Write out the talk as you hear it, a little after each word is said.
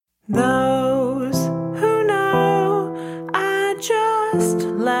Those who know, I just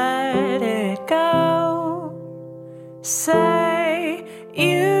let it go. Say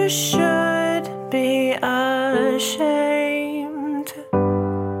you should be ashamed.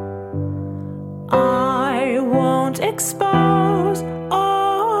 I won't expose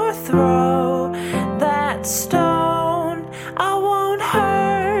or throw that stone. I won't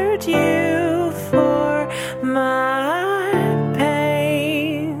hurt you for my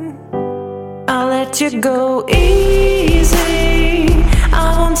pain. I'll let you go easy.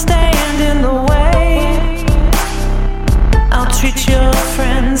 I won't stand in the way. I'll treat your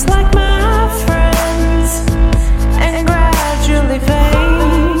friends like my friends and gradually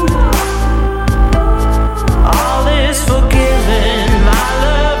fade. All is forgiven, my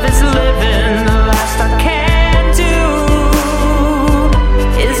love is living. The last I can do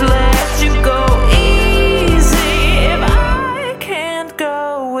is let you go easy. If I can't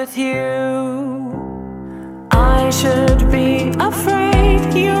go with you, I should be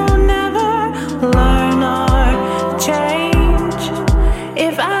afraid you'll never learn or change.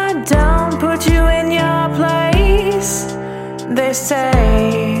 If I don't put you in your place, they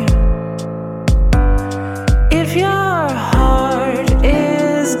say, if your heart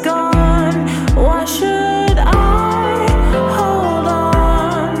is gone, why should I hold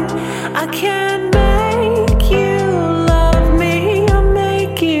on? I can't make you love me or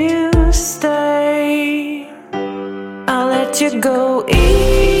make you stay. I'll let you go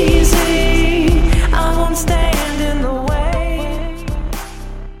easy. I won't stand in the way.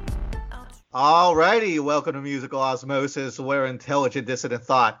 Alrighty, welcome to Musical Osmosis, where intelligent dissident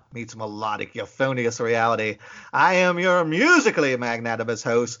thought meets melodic euphonious reality. I am your musically magnanimous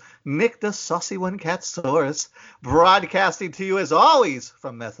host, Nick the Saucy One Catsaurus, broadcasting to you as always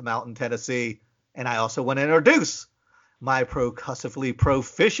from Meth Mountain, Tennessee. And I also want to introduce my percussively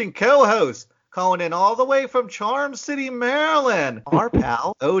proficient co-host, calling in all the way from Charm City, Maryland, our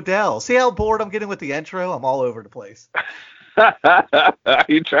pal Odell. See how bored I'm getting with the intro? I'm all over the place.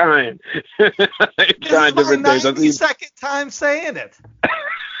 You're trying. You're trying This is different my things. 92nd time saying it.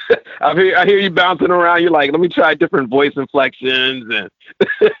 I hear you bouncing around. You're like, let me try different voice inflections and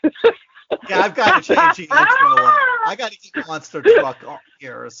Yeah, I've got to change the intro up. I got to get Monster Truck on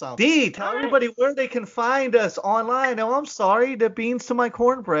here or something. D, tell everybody where they can find us online. Oh, I'm sorry. The Beans to My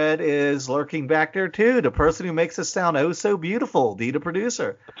Cornbread is lurking back there, too. The person who makes us sound oh so beautiful. D, the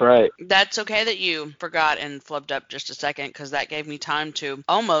producer. that's right. That's okay that you forgot and flubbed up just a second, because that gave me time to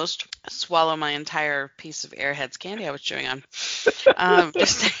almost swallow my entire piece of Airheads candy I was chewing on.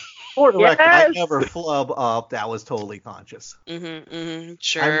 Just For the record, I Yes. never flub up. That was totally conscious. Sure,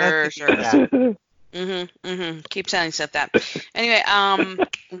 I meant to sure. do that. Keep telling yourself that. Anyway,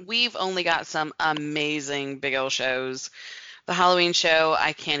 we've only got some amazing big old shows. The Halloween show,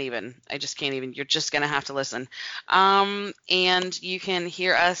 I just can't even. You're just going to have to listen. And you can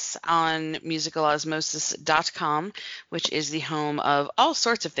hear us on musicalosmosis.com, which is the home of all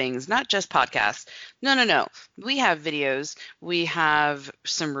sorts of things, not just podcasts. No. We have videos, we have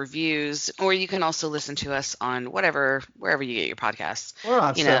some reviews, or you can also listen to us on wherever you get your podcasts. We're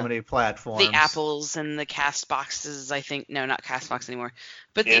on You so know, many platforms. The Apples and the Cast Boxes, I think. No, not Cast Box anymore.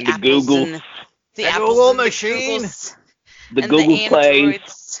 But And the the Apples Google. and the The Apples Google and the machine. Googles The and Google the Play.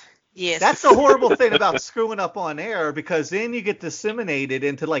 Androids. Yes. That's the horrible thing about screwing up on air, because then you get disseminated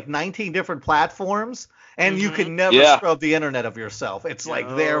into like 19 different platforms, and you can never Yeah. scrub the internet of yourself. It's like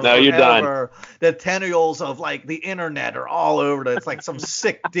there No, you're done. forever. The tentacles of like the internet are all over. It's like some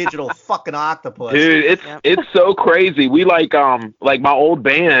sick digital fucking octopus. Dude, it's so crazy. We like my old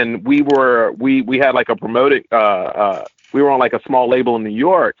band, we had like a promoting we were on like a small label in New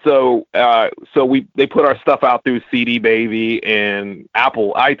York. So they put our stuff out through CD Baby and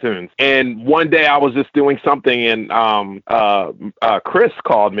Apple iTunes. And one day I was just doing something, and Chris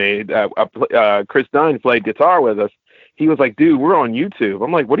called me. Chris Dunn played guitar with us. He was like, dude, we're on YouTube.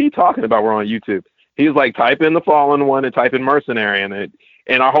 I'm like, what are you talking about? We're on YouTube. He was like, type in The Fallen One and type in Mercenary,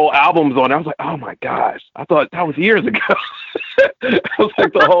 and our whole album's on. I was like, oh my gosh, I thought that was years ago. I was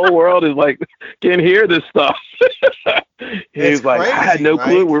like, the whole world is like, can hear this stuff. He's like, crazy, I had no right?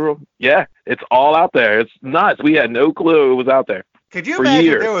 clue. It's all out there. It's nuts. We had no clue it was out there. Could you For imagine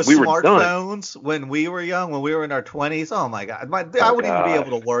years, there were we were done. smartphones when we were young, when we were in our 20s? Oh my God. I wouldn't even be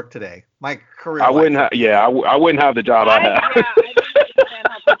able to work today. My career. I wouldn't have the job I have. I didn't understand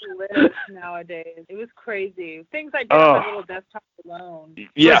how people live nowadays. It was crazy. Things I did on my little desktop alone.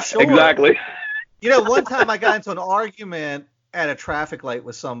 Yeah, sure. exactly. You know, one time I got into an argument at a traffic light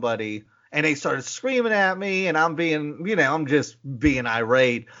with somebody, and they started screaming at me, and I'm just being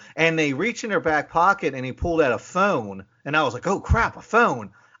irate. And they reached in their back pocket, and he pulled out a phone, and I was like, oh crap, a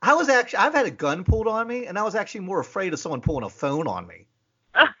phone. I've had a gun pulled on me, and I was actually more afraid of someone pulling a phone on me.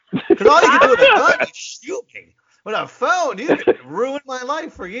 Because all you can do with a gun is shoot me. With a phone, you can ruin my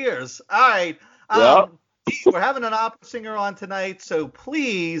life for years. All right. We're having an opera singer on tonight, so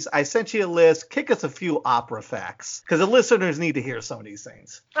please, I sent you a list. Kick us a few opera facts, because the listeners need to hear some of these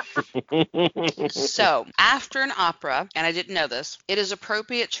things. So, after an opera, and I didn't know this, it is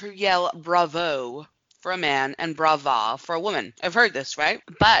appropriate to yell bravo for a man and brava for a woman. I've heard this, right?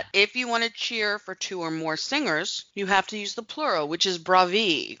 But if you want to cheer for two or more singers, you have to use the plural, which is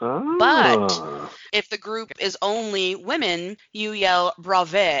bravi. Oh. But if the group is only women, you yell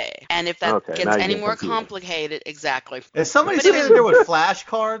brave. And if that Okay, now gets you're any getting more confused. complicated, exactly. Is somebody But it standing there with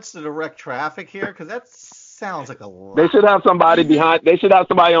flashcards to direct traffic here? Because that sounds like a lot. They should have somebody behind. They should have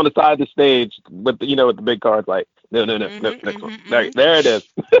somebody on the side of the stage with with the big cards like no, next one. There it is.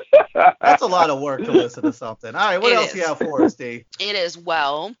 That's a lot of work to listen to something. All right, what It else is. you have for us, D? It is,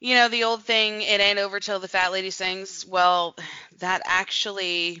 well, the old thing, it ain't over till the fat lady sings. Well, that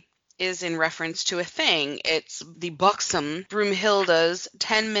actually is in reference to a thing. It's the buxom Brunhilde's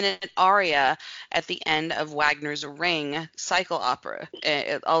 10-minute aria at the end of Wagner's Ring cycle opera.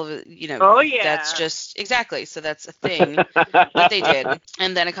 All of it, Oh, yeah. That's just, exactly. So that's a thing that they did.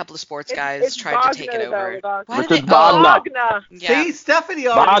 And then a couple of sports guys It's tried to take it Wagner, over. though, Why This did is they? Wagner. Yeah. See, Stephanie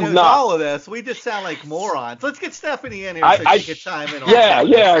already knows Wagner. all of this. We just sound like morons. Let's get Stephanie in here so I- she can chime in on Yeah, some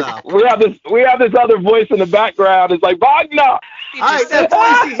of this yeah. stuff. We have this other voice in the background. It's like Wagner. You All right, just that said-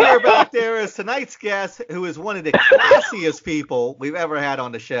 voice you hear back there is tonight's guest, who is one of the classiest people we've ever had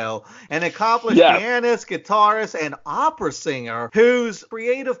on the show, an accomplished Yes. pianist, guitarist, and opera singer whose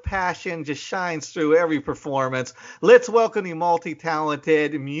creative passion just shines through every performance. Let's welcome the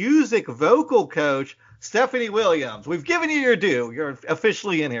multi-talented music vocal coach, Stephanie Williams. We've given you your due. You're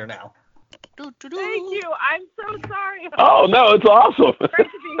officially in here now. Thank you. I'm so sorry. Oh no, it's awesome. Great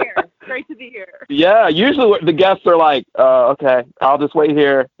to be here. Great to be here. Yeah, usually the guests are like, okay, I'll just wait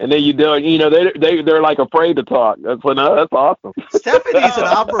here, and then you do it. They're like afraid to talk. That's awesome. Stephanie's an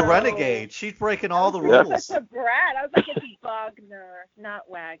Oh, opera no. renegade. She's breaking all the Yeah. rules. Such a brat. I was like, it's Wagner, not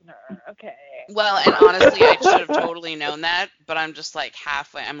Wagner. Okay. Well, and honestly, I should have totally known that, but I'm just like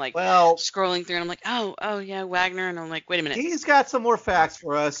halfway. I'm like Well, scrolling through, and I'm like, oh yeah, Wagner, and I'm like, wait a minute. he's got some more facts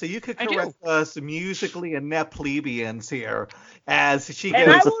for us, so you could I do. correct us musically inept plebeians here as she goes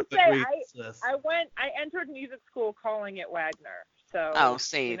And I through will the say, Greek list. I entered music school calling it Wagner. So. Oh,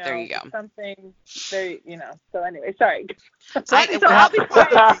 see, there you go. Something very, So anyway, sorry. So I- I So I'll be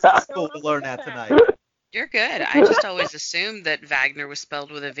quiet. school to learn that tonight. You're good. I just always assumed that Wagner was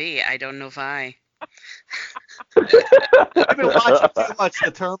spelled with a V. I don't know why. I've been watching too much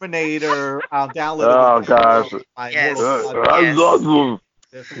The Terminator. I'll download Oh, it. gosh. Yes.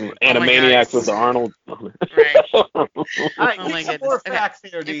 Animaniacs goodness. with Arnold. Right. All right, Oh my give some more goodness. Okay. facts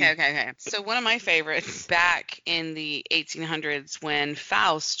here, D. Okay. So one of my favorites back in the 1800s when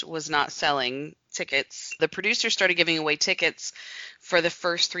Faust was not selling tickets, the producer started giving away tickets for the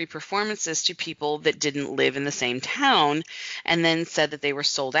first 3 performances to people that didn't live in the same town, and then said that they were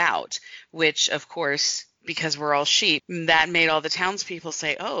sold out, which of course, because we're all sheep, that made all the townspeople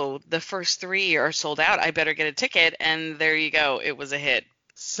say, oh, the first 3 are sold out, I better get a ticket, and there you go, it was a hit.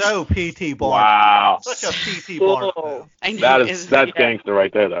 So P.T. Barnum. Wow. Such a P.T. Barnum Whoa. move. I know, That's gangster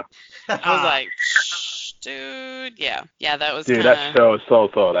right there, though. I was like, shh, dude, yeah, that was Dude, kind that of. show is so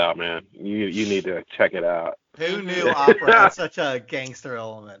sold out, man. You need to check it out. Who knew opera had such a gangster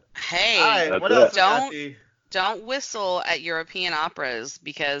element? Hey, All right, That's what it. else we got, Don't- D? don't whistle at European operas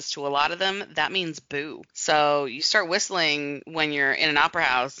because to a lot of them that means boo. So you start whistling when you're in an opera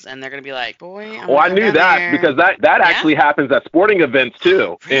house and they're gonna be like, boy. I'm Well, I gonna knew come that here." because that actually happens at sporting events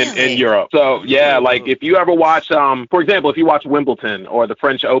too in Really? Europe. So yeah, Ooh. like if you ever watch, for example, if you watch Wimbledon or the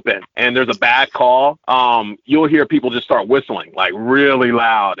French Open and there's a bad call, you'll hear people just start whistling like really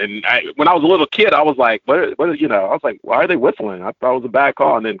loud. And when I was a little kid, I was like, what? I was like, why are they whistling? I thought it was a bad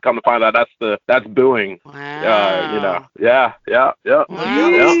call, and then come to find out that's booing. Wow. Yeah. Well, Wow.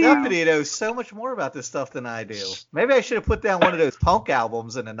 young Stephanie knows so much more about this stuff than I do. Maybe I should have put down one of those punk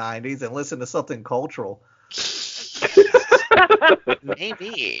albums in the 90s and listened to something cultural.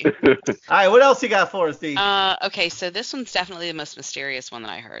 Maybe. All right, what else you got for us, D? Okay, so this one's definitely the most mysterious one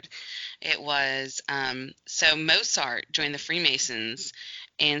that I heard. It was so Mozart joined the Freemasons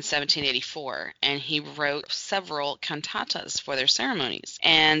in 1784, and he wrote several cantatas for their ceremonies.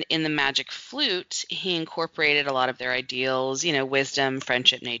 And in the Magic Flute, he incorporated a lot of their ideals, wisdom,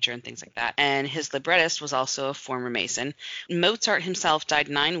 friendship, nature, and things like that. And his librettist was also a former Mason. Mozart himself died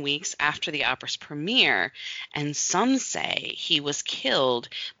 9 weeks after the opera's premiere, and some say he was killed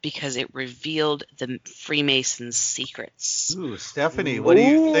because it revealed the Freemasons' secrets. Ooh, Stephanie, what do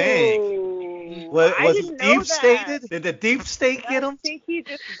you think? Was it deep stated? Did the deep state get him? I think he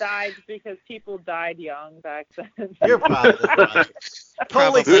just died because people died young back then. You're probably right.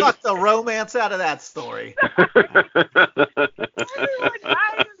 Totally sucked the romance out of that story. Everyone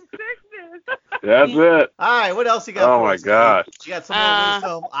died in sickness. That's it. All right, what else you got? Oh for my us? gosh. You got some more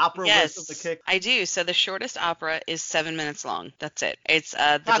wisdom, opera wisdom to Yes, kick? I do. So the shortest opera is 7 minutes long. That's it. It's the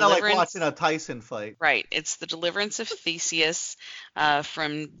Kind of like Deliverance. watching a Tyson fight. Right. It's the Deliverance of Theseus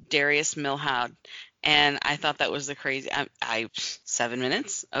from Darius Milhaud. And I thought that was the crazy. 7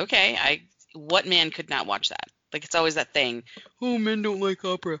 minutes? Okay. What man could not watch that? Like, it's always that thing. Oh, men don't like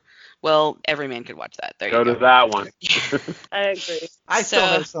opera. Well, every man could watch that. There you Go go. to that one. I agree. I still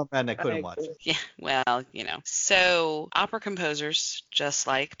So- know some men that couldn't watch it. Yeah, well, So opera composers, just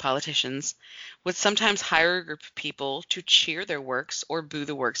like politicians, would sometimes hire a group of people to cheer their works or boo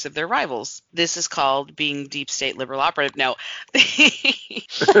the works of their rivals. This is called being deep state liberal opera. No. The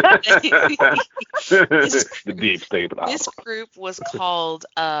deep state of This opera. group was called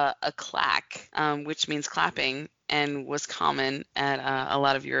a clack, which means clapping, and was common at a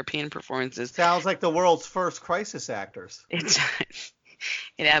lot of European performances. Sounds like the world's first crisis actors. It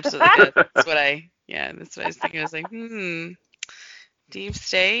absolutely does. That's what I was thinking. I was like, deep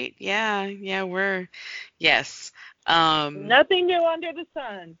state, yes. Nothing new under the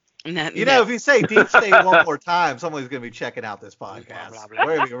sun. If you say deep state one more time, somebody's going to be checking out this podcast. Blah, blah, blah.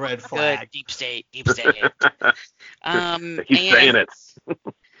 We're going to be a red Good, flag. deep state. They keep saying it.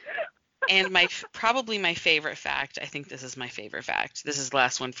 And probably my favorite fact, I think this is my favorite fact. This is the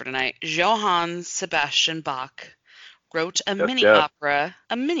last one for tonight. Johann Sebastian Bach wrote a mini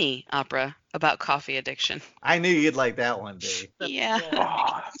opera about coffee addiction. I knew you'd like that one, D. Yeah.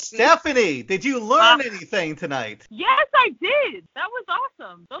 Oh, Stephanie, did you learn anything tonight? Yes, I did. That was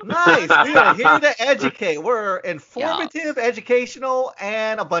awesome. Those Nice. We are here to educate. We're informative, educational,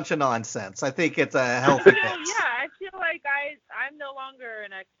 and a bunch of nonsense. I think it's a healthy mix. I feel like I'm no longer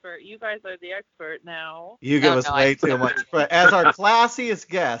an expert. You guys are the expert now. You give us No, way too much credit. As our classiest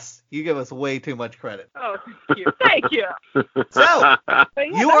guest, you give us way too much credit. Oh, thank you. Thank you. So, But yeah,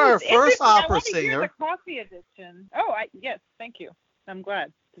 you that are our was first interesting. I opera wanna hear singer. The coffee addiction. Oh, yes. Thank you. I'm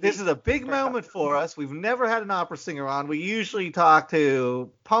glad. This is a big moment for us. We've never had an opera singer on. We usually talk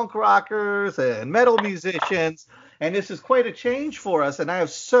to punk rockers and metal musicians, and this is quite a change for us, and I have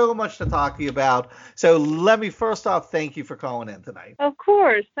so much to talk to you about. So let me first off thank you for calling in tonight. Of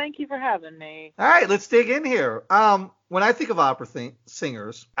course. Thank you for having me. All right, let's dig in here. When I think of opera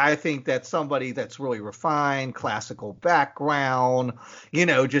singers, I think that's somebody that's really refined, classical background,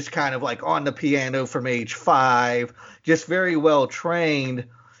 just kind of like on the piano from age 5, just very well trained.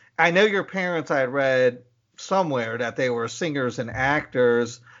 I know your parents, I had read somewhere that they were singers and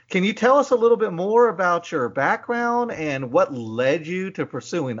actors. Can you tell us a little bit more about your background and what led you to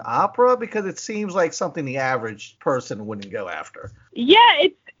pursuing opera? Because it seems like something the average person wouldn't go after. Yeah,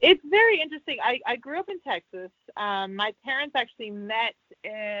 it's very interesting. I grew up in Texas. My parents actually met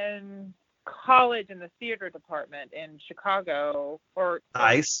in college in the theater department in Chicago, or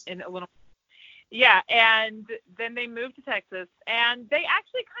Nice. in Illinois. Yeah, and then they moved to Texas, and they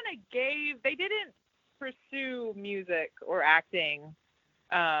actually kind of they didn't pursue music or acting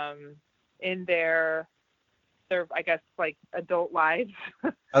in their I guess like adult lives.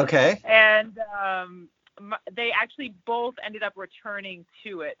 Okay. And they actually both ended up returning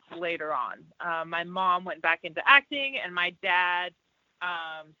to it later on. My mom went back into acting, and my dad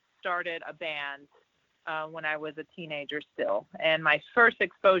started a band when I was a teenager still. And my first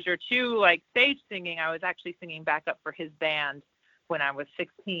exposure to like stage singing, I was actually singing backup for his band when I was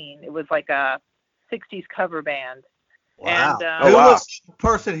 16. It was like a 60s cover band. Wow. And, Who wow. was the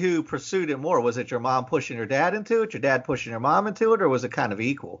person who pursued it more? Was it your mom pushing your dad into it, your dad pushing your mom into it, or was it kind of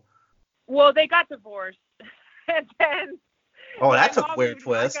equal? Well, they got divorced. And then Oh, that's my a mom weird moved back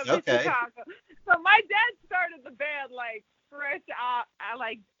twist. up to Okay. Chicago. So my dad started the band like fresh out,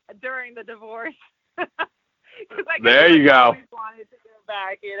 like during the divorce. 'Cause I guess There he you go. always wanted to go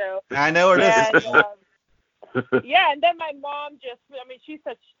back, I know where this And, is going. yeah, and then my mom she's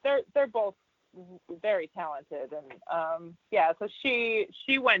they're both very talented, and so she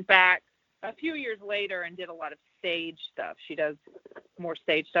went back a few years later and did a lot of stage stuff. She does more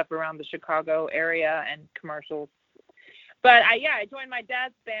stage stuff around the Chicago area and commercials. But I joined my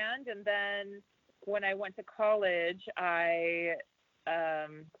dad's band, and then when I went to college, I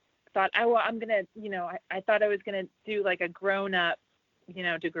thought, I'm gonna, I thought I was gonna do like a grown-up,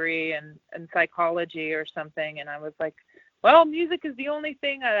 degree in psychology or something, and I was like, well, music is the only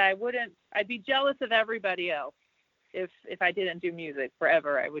thing that I'd be jealous of everybody else if I didn't do music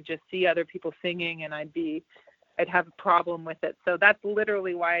forever. I would just see other people singing, and I'd have a problem with it. So that's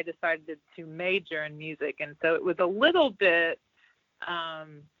literally why I decided to major in music. And so it was a little bit,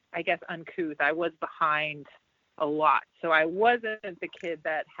 I guess, uncouth. I was behind a lot. So I wasn't the kid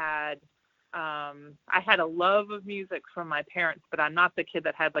that had, I had a love of music from my parents, but I'm not the kid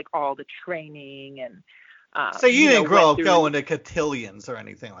that had like all the training and. So you didn't grow up going to cotillions or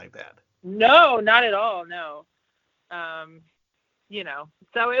anything like that? No, not at all. No.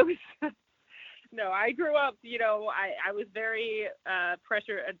 So it was. No, I grew up, I was very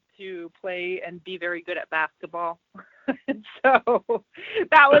pressured to play and be very good at basketball. So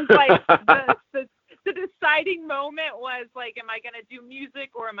that was like the deciding moment was like, am I going to do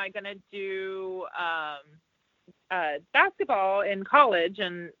music or am I going to do basketball in college?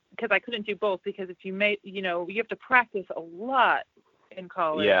 And because I couldn't do both, because if you you have to practice a lot in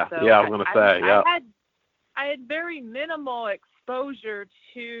college. Yeah, so I was going to say, yeah. I had very minimal exposure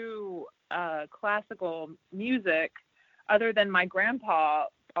to classical music other than my grandpa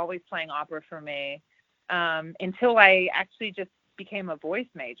always playing opera for me until I actually just became a voice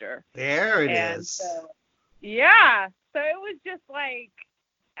major. There it is. So it was just like,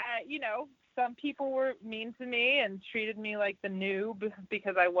 some people were mean to me and treated me like the noob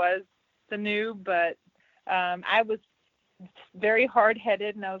because I was the noob, but I was very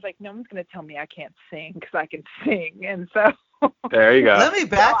hard-headed, and I was like, no one's going to tell me I can't sing because I can sing. And so there you go. Let me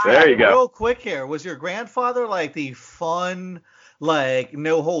backtrack real quick here. Was your grandfather like the fun, like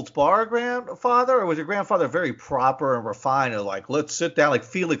no holds bar grandfather, or was your grandfather very proper and refined and like, let's sit down, like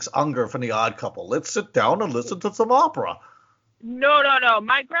Felix Unger from The Odd Couple, let's sit down and listen to some opera? No.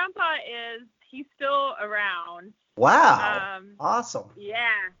 My grandpa he's still around. Wow. Awesome.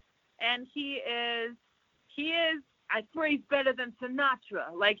 Yeah. And he is, I swear he's better than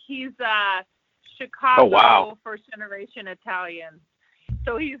Sinatra. Like he's Chicago first generation Italian.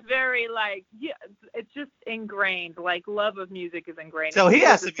 So he's very like, it's just ingrained. Like love of music is ingrained. So he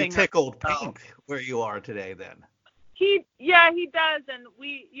has to be tickled pink where you are today then. He does. And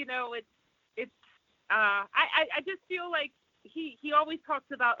we, I just feel like he always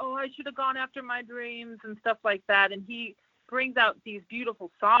talks about, I should have gone after my dreams and stuff like that. And he brings out these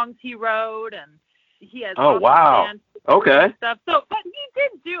beautiful songs he wrote, and he has okay stuff. So, but he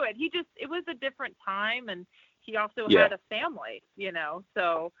did do it. It was a different time, and he also had a family,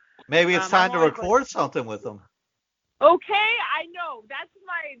 So maybe it's time to record something with him. Okay, I know. That's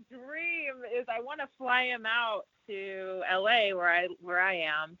my dream. Is I want to fly him out to LA where I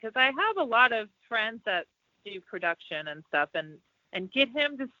am, because I have a lot of friends that do production and stuff, and get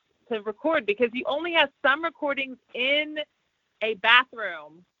him to record, because he only has some recordings in a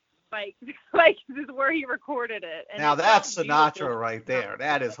bathroom. Like this is where he recorded it. And now that's Sinatra right there.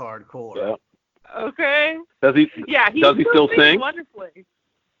 That is hardcore. Yeah. Okay. Does he? Yeah. Does he still sing? Wonderfully.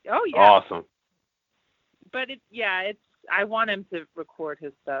 Oh yeah. Awesome. But I want him to record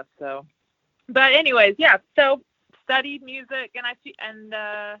his stuff. So, but anyways, yeah. So studied music, and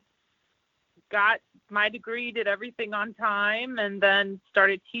got my degree, did everything on time, and then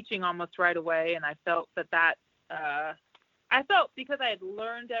started teaching almost right away. And I felt that. I felt because I had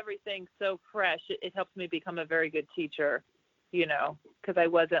learned everything so fresh, it helped me become a very good teacher, because I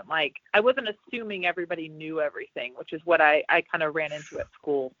wasn't assuming everybody knew everything, which is what I kind of ran into at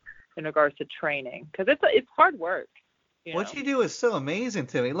school in regards to training, because it's hard work. What you do is so amazing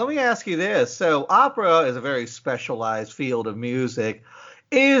to me. Let me ask you this. So opera is a very specialized field of music.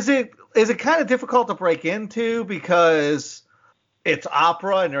 Is it kind of difficult to break into because it's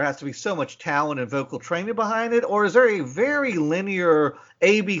opera and there has to be so much talent and vocal training behind it? Or is there a very linear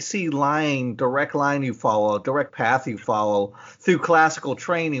ABC direct line you follow, direct path you follow through classical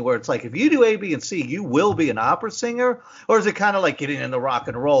training where it's like if you do A, B, and C, you will be an opera singer? Or is it kind of like getting into rock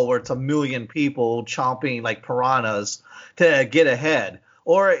and roll where it's a million people chomping like piranhas to get ahead?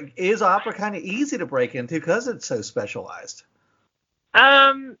 Or is opera kind of easy to break into because it's so specialized?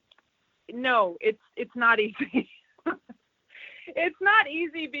 No, it's not easy. It's not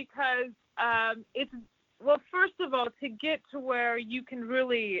easy because first of all, to get to where you can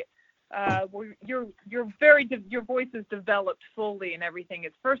really your voice is developed fully and everything,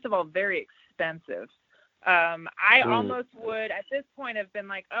 is first of all very expensive. I almost would at this point have been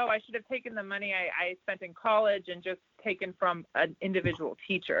like, I should have taken the money I spent in college and just taken from an individual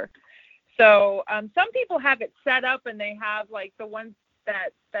teacher. So some people have it set up, and they have like the ones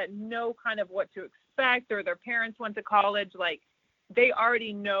that know kind of what to expect, or their parents went to college, like they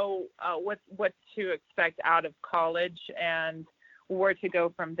already know what to expect out of college and where to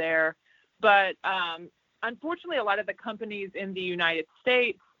go from there. But unfortunately, a lot of the companies in the United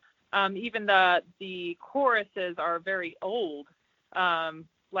States, even the choruses are very old.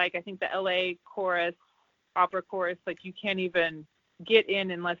 Like I think the LA chorus, opera chorus, like you can't even get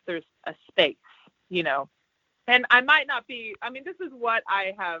in unless there's a space, you know. And I might not be, I mean, this is what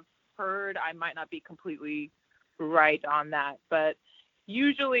I have heard. I might not be completely right on that, but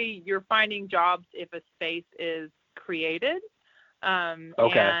usually you're finding jobs if a space is created.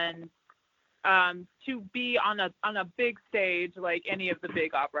 Okay. And to be on a big stage, like any of the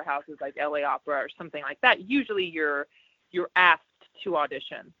big opera houses, like LA Opera or something like that, usually you're asked to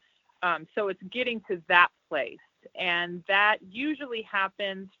audition. So it's getting to that place, and that usually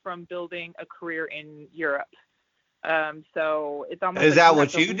happens from building a career in Europe. So it's almost. Is like that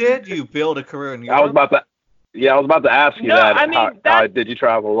what you did? You build a career in Europe? I was about to ask you No, that. I mean, How did you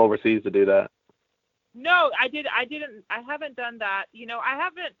travel overseas to do that? No, I haven't done that. You know, I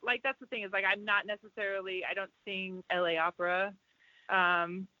haven't, like, that's the thing is, like, I'm not necessarily, I don't sing LA Opera,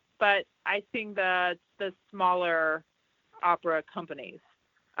 but I sing the smaller opera companies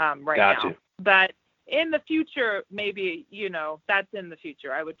right Got now. you. But in the future, maybe, you know, that's in the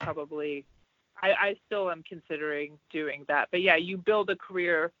future. I would probably, I still am considering doing that. But yeah, you build a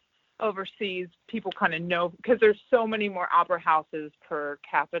career overseas. People kind of know, because there's so many more opera houses per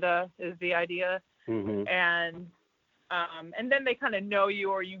capita is the idea. Mm-hmm. And then they kind of know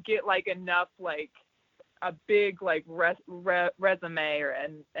you, or you get like enough, like a big like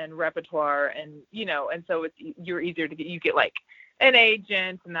resume and repertoire, and you know, and so you're easier to get. You get like an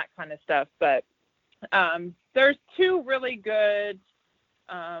agent and that kind of stuff. But there's two really good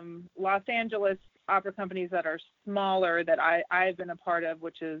Los Angeles opera companies that are smaller that I've been a part of,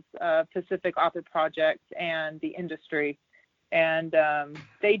 which is Pacific Opera Project and The Industry, and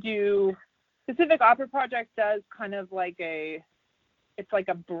they do. Pacific Opera Project does kind of like it's like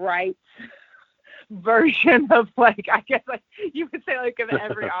a bright version of, like, I guess, like you could say, like, of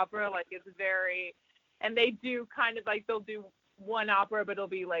every opera, like it's very, and they do kind of like, they'll do one opera, but it'll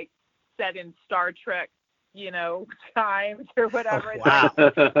be like set in Star Trek, you know, times or whatever. Wow.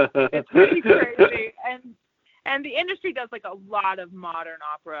 It's pretty crazy. And The Industry does like a lot of modern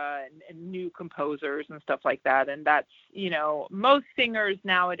opera and new composers and stuff like that. And that's, you know, most singers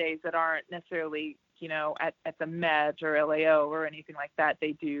nowadays that aren't necessarily, you know, at the Met or LAO or anything like that,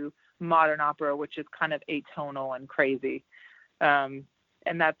 they do modern opera, which is kind of atonal and crazy. And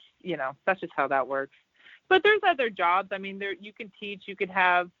that's, you know, that's just how that works. But there's other jobs. I mean, there you can teach, you could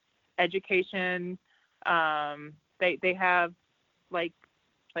have education. They have like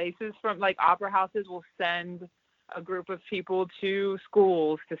places from, like, opera houses will send a group of people to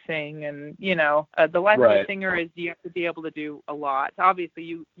schools to sing, and you know, the life of a singer is you have to be able to do a lot.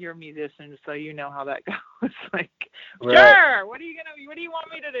 Obviously, you're a musician, so you know how that goes. Like, sure, what do you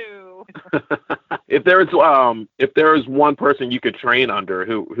want me to do? If there is one person you could train under,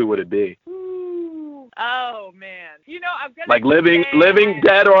 who would it be? Ooh, oh man, you know, I'm gonna like living,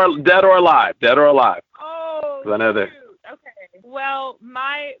 dead or alive. Oh, 'cause I know that. Okay. Well,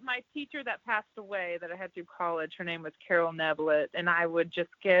 my teacher that passed away that I had through college, her name was Carol Neblett, and I would just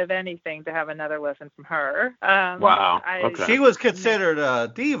give anything to have another lesson from her. Wow. Okay. She was considered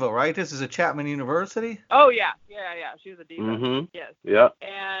a diva, right? This is at Chapman University. Oh yeah. She was a diva. Mm-hmm. Yes. Yeah.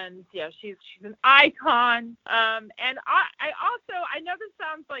 And yeah, she's an icon. And I know this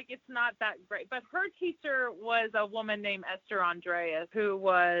sounds like it's not that great, but her teacher was a woman named Esther Andreas, who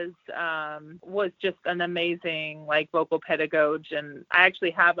was just an amazing, like, vocal pedagogue. And I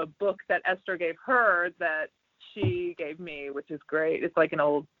actually have a book that Esther gave her that she gave me, which is great. It's like an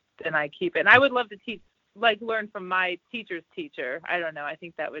old, and I keep it. And I would love to teach, like, learn from my teacher's teacher. I don't know. I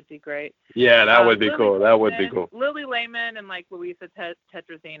think that would be great. Yeah, that would be cool. That would be cool. Lily Lehman and, like, Luisa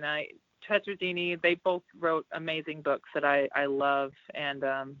Tetrazzini, they both wrote amazing books that I love. And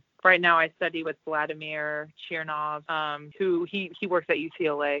right now I study with Vladimir Chernov, who he works at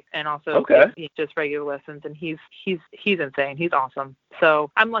UCLA and also he just regular lessons, and he's insane. He's awesome.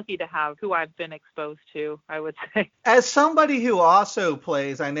 So I'm lucky to have who I've been exposed to, I would say. As somebody who also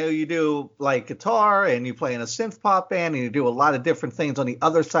plays, I know you do, like, guitar and you play in a synth pop band and you do a lot of different things on the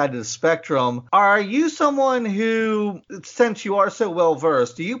other side of the spectrum. Are you someone who, since you are so well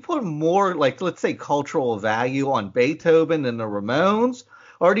versed, do you put more, like, let's say, cultural value on Beethoven than the Ramones?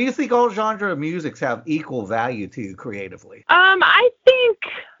 Or do you think all genre of musics have equal value to you creatively? I think,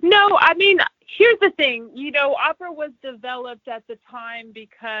 no, I mean, Here's the thing, opera was developed at the time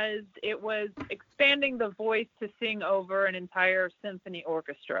because it was expanding the voice to sing over an entire symphony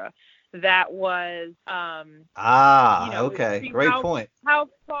orchestra. That was, okay, great point. How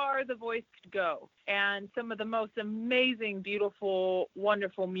far the voice could go, and some of the most amazing, beautiful,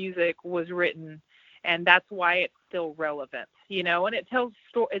 wonderful music was written, and that's why it's still relevant, and it tells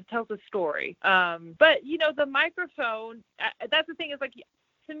a story. But the microphone, that's the thing, is like,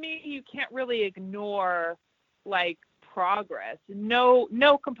 to me, you can't really ignore like progress. No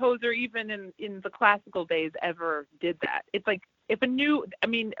composer, even in the classical days, ever did that. It's like,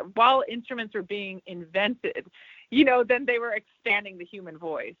 while instruments are being invented, then they were expanding the human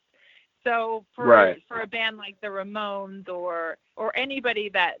voice. So for a band like the Ramones or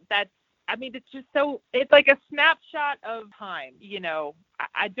anybody it's just it's like a snapshot of time.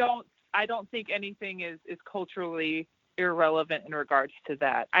 I don't think anything is culturally irrelevant in regards to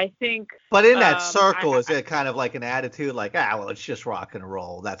that. I think. But in that circle, is it kind of like an attitude like, well, it's just rock and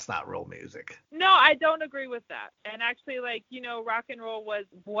roll. That's not real music. No, I don't agree with that. And actually, rock and roll was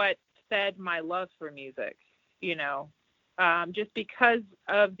what fed my love for music, just because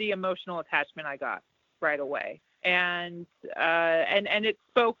of the emotional attachment I got right away. And it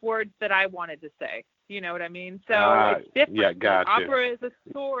spoke words that I wanted to say. You know what I mean? So it's different. Yeah, gotcha. Opera is a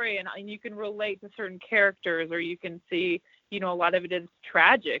story, and you can relate to certain characters, or you can see, a lot of it is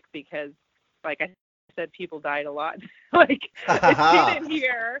tragic because, like I said, people died a lot. It's hidden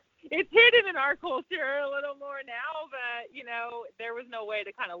here. It's hidden in our culture a little more now, but, there was no way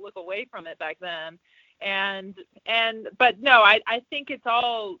to kind of look away from it back then. But no, I think it's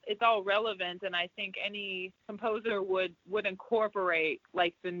all relevant, and I think any composer would incorporate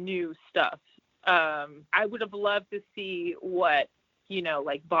like the new stuff. I would have loved to see what,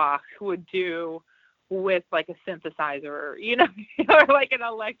 like Bach would do with like a synthesizer, or like an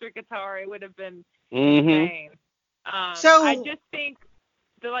electric guitar. It would have been insane. So I just think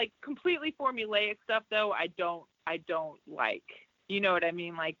the like completely formulaic stuff, though, I don't like. You know what I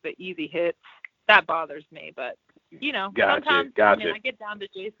mean? Like the easy hits, that bothers me. But sometimes I get down to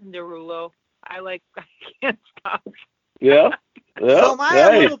Jason Derulo. I can't stop. Yeah. So am I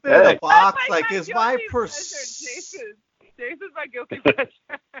a little bit of a box? Is my Jason's my guilty pleasure.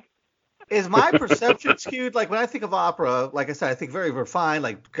 Is my perception skewed? Like when I think of opera, like I said, I think very refined,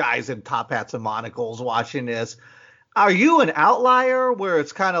 like guys in top hats and monocles watching this. Are you an outlier where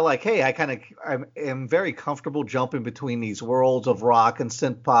it's kind of like, hey, I am very comfortable jumping between these worlds of rock and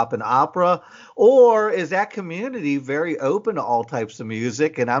synth pop and opera? Or is that community very open to all types of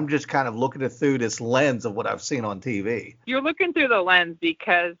music, and I'm just kind of looking it through this lens of what I've seen on TV? You're looking through the lens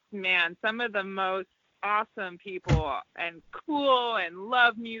because, man, some of the most awesome people and cool and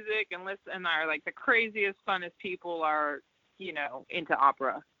love music and listen are like the craziest, funnest people are, into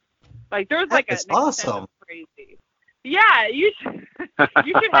opera. Like there's like That's awesome. Crazy. Yeah, you should hang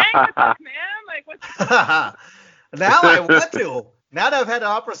with us, man. Like, what's Now I want to. Now that I've had an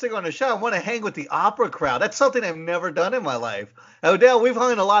opera singer on the show, I want to hang with the opera crowd. That's something I've never done in my life. Odell, we've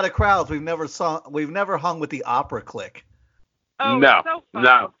hung in a lot of crowds. We've never hung with the opera clique. Oh, no, so fun.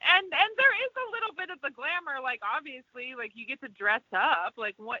 No. And there is a little bit of the glamour. Like, obviously, like you get to dress up.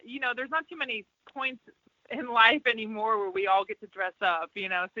 Like, there's not too many points in life anymore where we all get to dress up.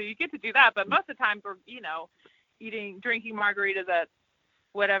 So you get to do that. But most of the time, we're, drinking margaritas at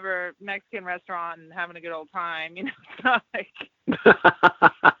whatever Mexican restaurant and having a good old time, It's not like.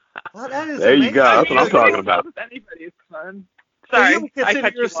 Well, that is there amazing. you go. That's what I'm talking about. Anybody's fun. So Sorry, you consider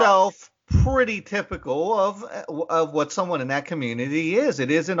yourself pretty typical of what someone in that community is.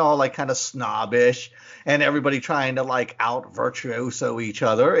 It isn't all like kind of snobbish and everybody trying to like out virtuoso each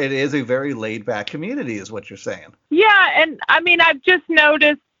other. It is a very laid back community, is what you're saying. Yeah, and I've just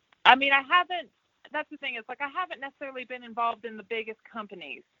noticed. I haven't. That's the thing. It's like I haven't necessarily been involved in the biggest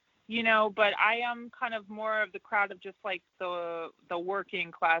companies, but I am kind of more of the crowd of just like the working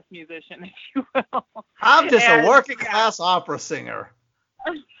class musician, if you will. I'm just a working class opera singer.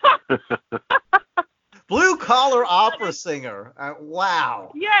 Blue collar opera singer.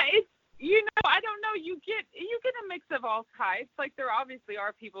 Wow. Yeah, it's I don't know. You get a mix of all types. Like there obviously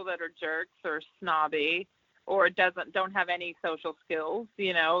are people that are jerks or snobby, or don't have any social skills, but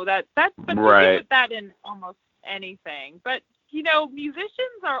right. You deal with that in almost anything. But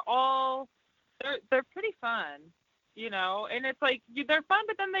musicians are all they're pretty fun, and it's like they're fun,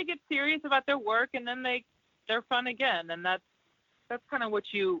 but then they get serious about their work, and then they're fun again, and that's kind of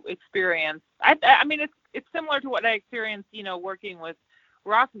what you experience. It's similar to what I experienced, working with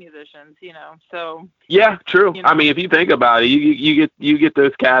rock musicians, So yeah, true. If you think about it, you get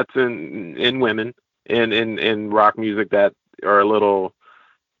those cats and women in rock music that are a little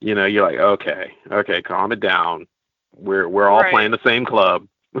you know, you're like, okay, calm it down. We're all Right. playing the same club.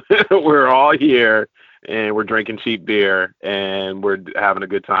 We're all here, and we're drinking cheap beer, and we're having a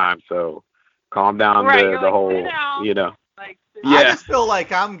good time. So calm down Right, the you're like, whole, sit down. you know. Like, I Yeah. just feel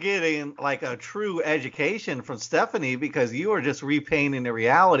like I'm getting like a true education from Stephanie because you are just repainting the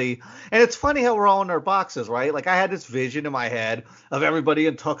reality. And it's funny how we're all in our boxes, right? Like I had this vision in my head of everybody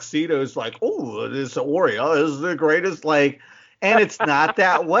in tuxedos like, oh, this Oreo is the greatest. Like, and it's not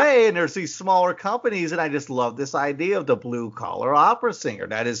that way. And there's these smaller companies, and I just love this idea of the blue collar opera singer.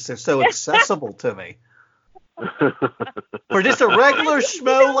 That is so accessible to me. For just a regular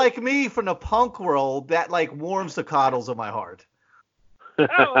schmo like me from the punk world, that like warms the cockles of my heart.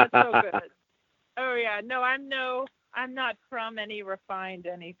 oh, it's so good. Oh yeah, no, I'm not from any refined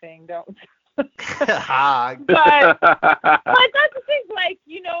anything. Don't. Ah, But that's the thing. Like,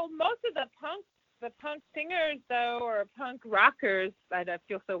 you know, most of the punk singers though, or punk rockers, I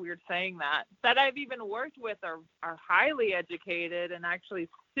feel so weird saying that I've even worked with are highly educated and actually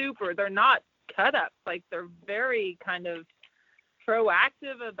super. They're not cut ups. Like they're very kind of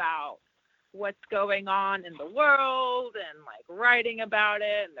proactive about what's going on in the world and like writing about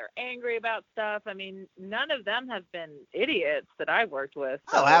it, and they're angry about stuff. I mean, none of them have been idiots that I've worked with.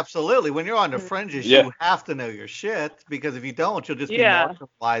 So. oh, absolutely. When you're on the fringes, Yeah. you have to know your shit because if you don't, you'll just be Yeah.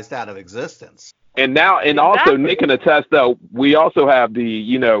 marginalized out of existence. And also Exactly. Nick can attest though, we also have the,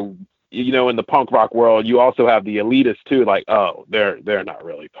 you know, in the punk rock world, you also have the elitists too, like, oh, they're not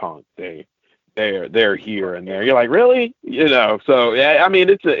really punk. They're here and there. You're like, really? You know, so yeah, I mean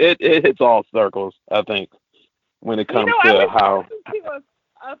it hits all circles, I think, when it comes I to was how talking to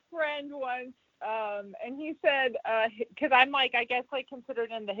a friend once, and he said, because I'm like, I guess like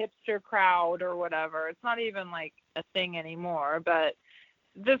considered in the hipster crowd or whatever. It's not even like a thing anymore, but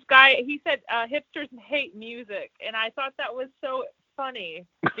this guy, he said, hipsters hate music, and I thought that was so funny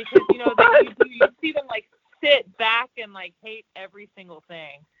because you know you see them like sit back and like hate every single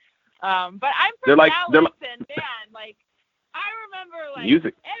thing. But I'm from Dallas, and man, like I remember like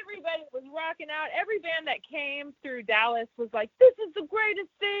music. everybody was rocking out. Every band that came through Dallas was like, "This is the greatest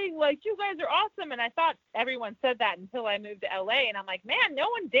thing! Like you guys are awesome!" And I thought everyone said that until I moved to LA, and I'm like, man, no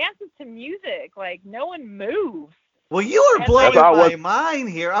one dances to music. Like no one moves. Well, you are And blowing like- my mind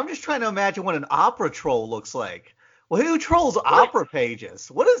here. I'm just trying to imagine what an opera troll looks like. Well, who trolls opera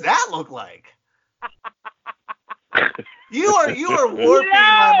pages? What does that look like? You are warping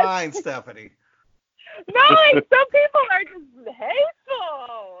my Yes! mind, Stephanie. No, like some people are just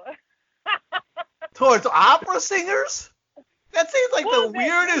hateful. Towards opera singers? That seems like Well, the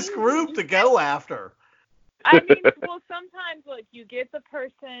weirdest group to go after. I mean, well, sometimes like you get the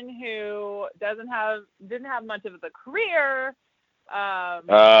person who didn't have much of a career.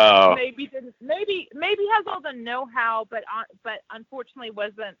 Oh. Maybe has all the know-how, but unfortunately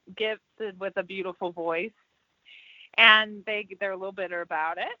wasn't gifted with a beautiful voice, and they're a little bitter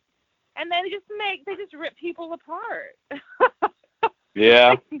about it, and they just rip people apart.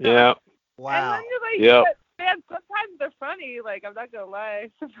 Yeah, yeah. Wow. And then you're like, Yep. but, man, sometimes they're funny. Like I'm not gonna lie.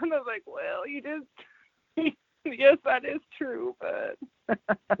 Sometimes I'm like, well, you just. Yes, that is true, but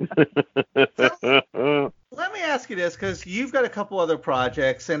Let me ask you this, because you've got a couple other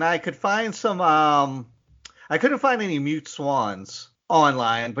projects, and I could find some. I couldn't find any Mute Swans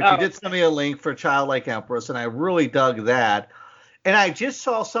online, but you did send me a link for Childlike Empress, and I really dug that. And I just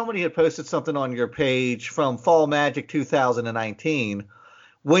saw somebody had posted something on your page from Fall Magic 2019.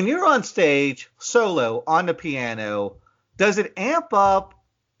 When you're on stage solo on the piano, does it amp up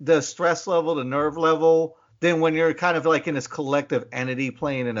the stress level, the nerve level, than when you're kind of like in this collective entity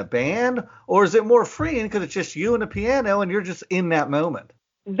playing in a band? Or is it more freeing because it's just you and the piano and you're just in that moment?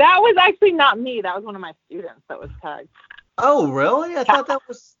 that was actually not me. That was one of my students that was tagged. Oh, really? I thought that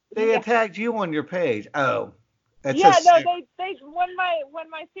was they had tagged you on your page. Oh. It Yeah, says- no, they when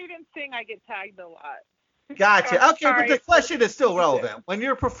my students sing, I get tagged a lot. Gotcha. I'm Okay, but sorry. the question is still relevant. When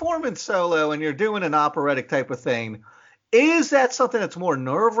you're performing solo and you're doing an operatic type of thing, is that something that's more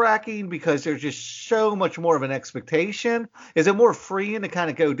nerve-wracking because there's just so much more of an expectation? Is it more freeing to kind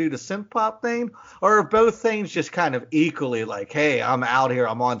of go do the synth pop thing? Or are both things just kind of equally like, hey, I'm out here,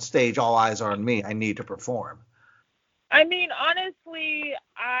 I'm on stage, all eyes are on me, I need to perform? I mean, honestly,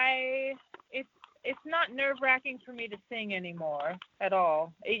 it's not nerve-wracking for me to sing anymore at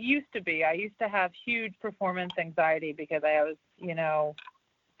all. It used to be. I used to have huge performance anxiety because I was,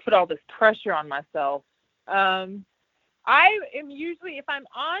 put all this pressure on myself. I am usually, if I'm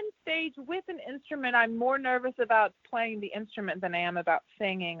on stage with an instrument, I'm more nervous about playing the instrument than I am about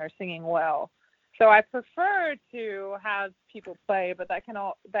singing or singing well. So I prefer to have people play, but that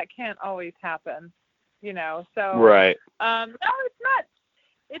can't always happen, So Right. no,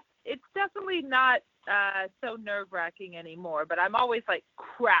 it's it's definitely not so nerve-wracking anymore, but I'm always like,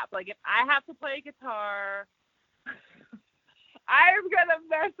 crap, like if I have to play guitar, I'm gonna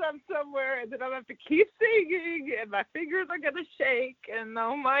mess up somewhere, and then I'm gonna have to keep singing, and my fingers are gonna shake, and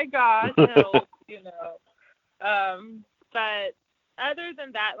oh my gosh, help, but other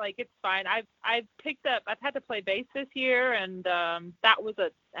than that, like, it's fine. I've had to play bass this year, and that was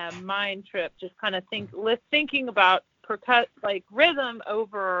a mind trip, just kind of thinking about like rhythm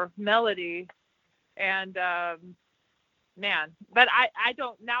over melody, and man, but I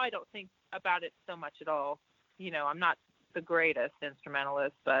don't think about it so much at all. I'm not the greatest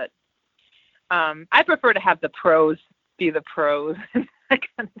instrumentalist, but I prefer to have the pros be the pros and that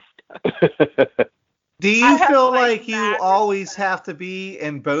kind of stuff. Do you feel like you always have to be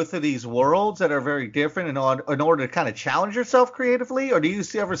in both of these worlds that are very different in order to kind of challenge yourself creatively? Or do you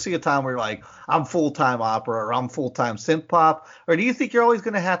ever see a time where you're like, I'm full-time opera or I'm full-time synth pop? Or do you think you're always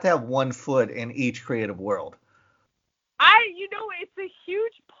going to have one foot in each creative world? It's a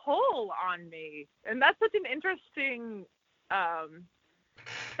huge pull on me. And that's such an interesting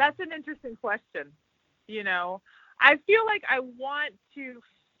question. I feel like I want to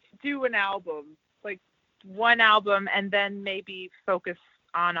do an album, like one album, and then maybe focus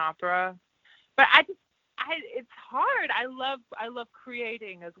on opera. But it's hard. I love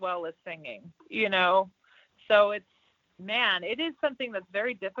creating as well as singing, So it is something that's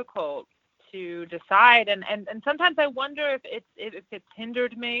very difficult to decide, and sometimes I wonder if it's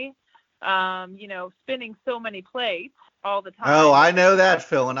hindered me, spinning so many plates all the time. Oh, I know that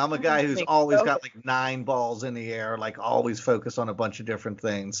feeling. I'm a guy who's always got like 9 balls in the air, like always focused on a bunch of different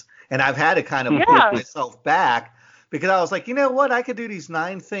things. And I've had to kind of pull myself back because I was like, you know what? I could do these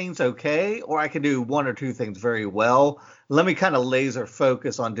 9 things okay, or I could do 1 or 2 things very well. Let me kind of laser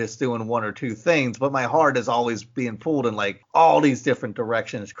focus on just doing 1 or 2 things. But my heart is always being pulled in like all these different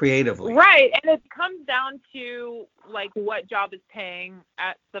directions creatively. Right. And it comes down to like what job is paying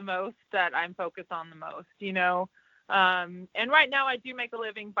at the most that I'm focused on the most, And right now I do make a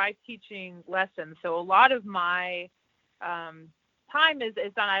living by teaching lessons. So a lot of my time is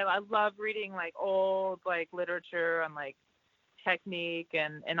done. I love reading like old like literature and like technique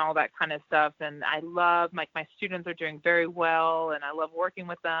and all that kind of stuff. And I love like my students are doing very well, and I love working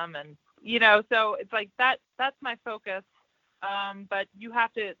with them. And so it's like that's my focus. But you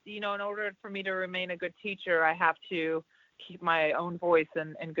have to, in order for me to remain a good teacher, I have to keep my own voice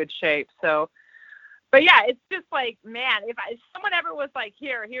in good shape. So. But yeah, it's just like, man, if someone ever was like,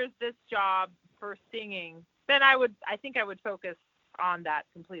 here's this job for singing, then I think I would focus on that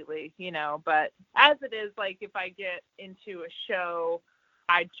completely, But as it is, like if I get into a show,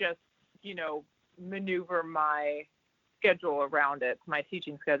 I just, maneuver my schedule around it, my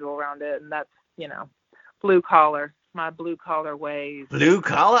teaching schedule around it, and that's, my blue collar ways. Blue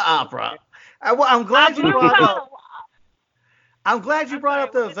collar opera. I'm glad you brought up. I'm glad you brought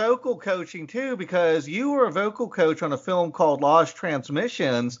up the vocal coaching too, because you were a vocal coach on a film called Lost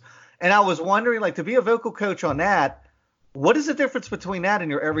Transmissions, and I was wondering, like, to be a vocal coach on that, what is the difference between that and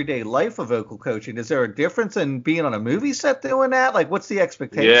your everyday life of vocal coaching? Is there a difference in being on a movie set doing that? Like, what's the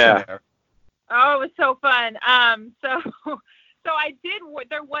expectation there? Oh, it was so fun. So I did.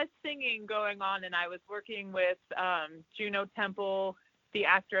 There was singing going on, and I was working with Juno Temple, the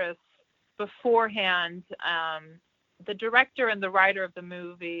actress, beforehand. The director and the writer of the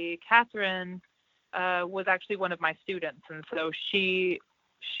movie, Catherine, was actually one of my students, and so she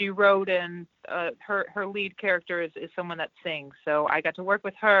wrote in her lead character is someone that sings. So I got to work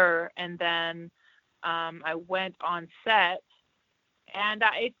with her, and then I went on set, and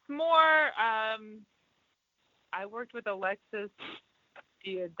it's more. I worked with Alexis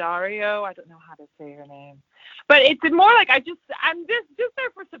Diodario. I don't know how to say her name, but it's more like I'm just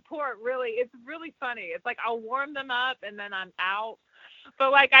there for support. Really, it's really funny. It's like I'll warm them up and then I'm out.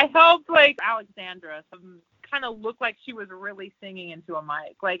 But like I helped like Alexandra kind of look like she was really singing into a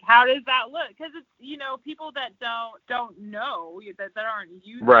mic. Like how does that look? Because it's people that don't know that aren't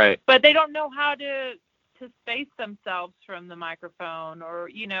used, right? But they don't know how to space themselves from the microphone, or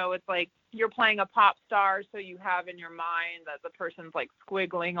it's like you're playing a pop star, so you have in your mind that the person's like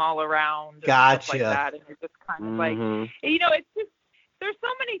squiggling all around and gotcha. stuff like that, and you're just kind of like it's just there's so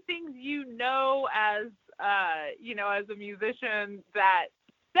many things as as a musician that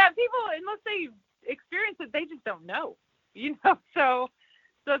people, unless they experience it, they just don't know, so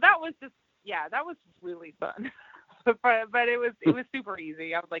that was just that was really fun. But it was super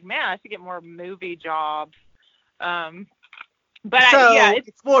easy. I was like, man, I should get more movie jobs. But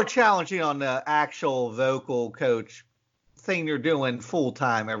it's more challenging on the actual vocal coach thing you're doing full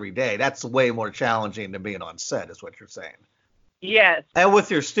time every day. That's way more challenging than being on set, is what you're saying. Yes. And with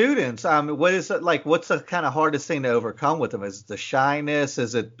your students, what is it like? What's the kind of hardest thing to overcome with them? Is it the shyness?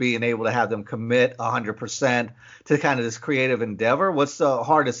 Is it being able to have them commit 100% to kind of this creative endeavor? What's the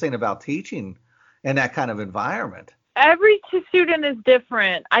hardest thing about teaching in that kind of environment? Every student is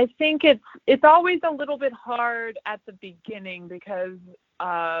different. I think it's always a little bit hard at the beginning because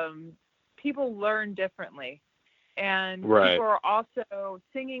people learn differently. And Right. people are also,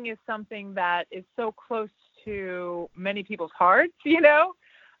 singing is something that is so close to many people's hearts,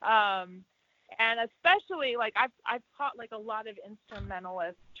 and especially like I've taught like a lot of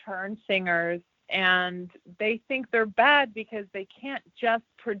instrumentalists turned singers, and they think they're bad because they can't just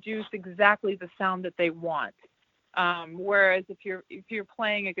produce exactly the sound that they want. Whereas if you're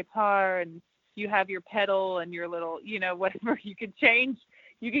playing a guitar and you have your pedal and your little, whatever, you could change,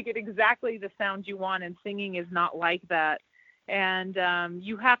 you could get exactly the sound you want, and singing is not like that. And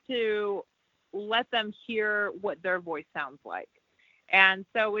you have to let them hear what their voice sounds like. And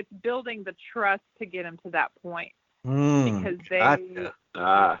so it's building the trust to get them to that point. Because they...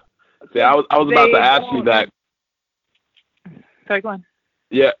 Gotcha. See, I was about to ask you that. Sorry, go on.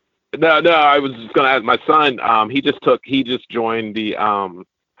 Yeah. No, I was just going to ask my son, he just joined the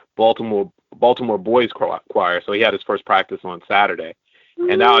Baltimore Boys Choir, so he had his first practice on Saturday.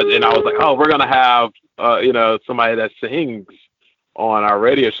 And I was like, oh, we're going to have somebody that sings on our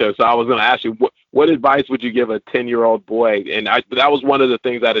radio show. So I was going to ask you, what advice would you give a 10-year-old boy? And that was one of the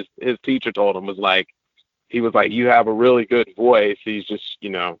things that his teacher told him, was like, he was like, you have a really good voice. He's just,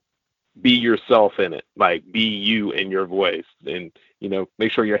 be yourself in it, like be you in your voice, and make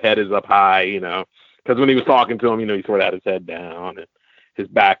sure your head is up high, because when he was talking to him, he sort of had his head down and his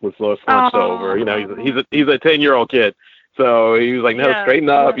back was sort of slunched over. He's a 10-year-old kid, so he was like, no, straighten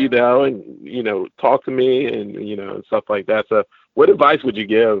up, and talk to me, and and stuff like that. So what advice would you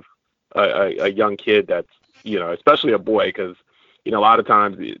give a young kid that's especially a boy, because a lot of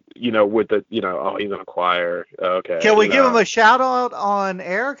times with the oh, he's in a choir, okay, can we give him a shout out on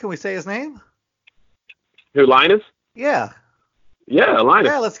air? Can we say his name? Who, Linus? Yeah,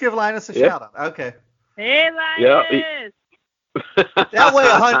 Linus. Yeah, let's give Linus a shout out. Okay. Hey, Linus. Yeah. That way,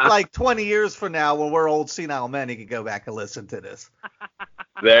 like 20 years from now, when we're old senile men, he can go back and listen to this.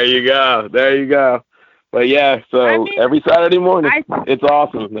 There you go. But yeah, so every Saturday morning, it's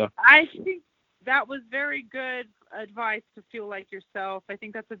awesome. Though. I think that was very good advice, to feel like yourself. I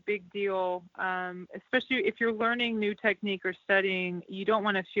think that's a big deal, especially if you're learning new technique or studying. You don't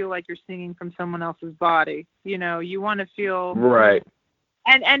want to feel like you're singing from someone else's body. You want to feel right.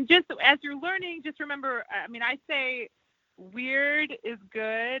 And just as you're learning, just remember, I say weird is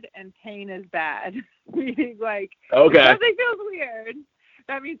good and pain is bad. Meaning, like, okay, if something feels weird,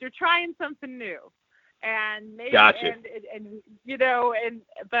 that means you're trying something new. And maybe, gotcha.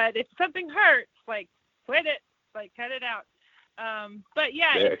 But if something hurts, like, quit it, like, cut it out. But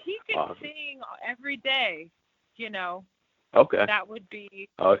yeah, if he could sing every day, okay, that would be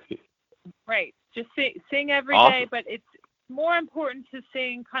great. Just sing every day, but it's more important to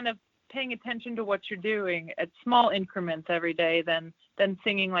sing kind of paying attention to what you're doing at small increments every day than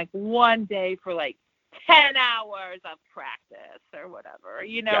singing like one day for like 10 hours of practice or whatever.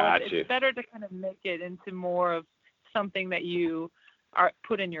 Gotcha. It's better to kind of make it into more of something that you are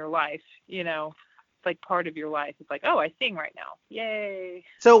put in your life, It's like part of your life. It's like, oh, I sing right now. Yay.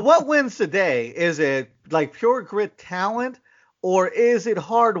 So what wins today? Is it like pure grit talent, or is it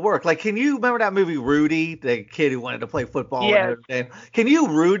hard work? Like, can you remember that movie Rudy, the kid who wanted to play football? Yes. Can you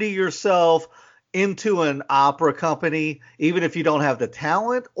Rudy yourself into an opera company, even if you don't have the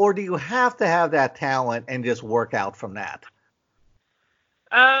talent, or do you have to have that talent and just work out from that?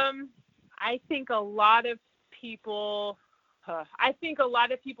 I think a lot of people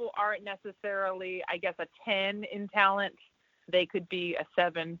aren't necessarily, I guess, a 10 in talent. They could be a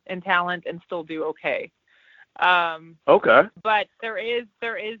 7 in talent and still do okay. Okay. But there is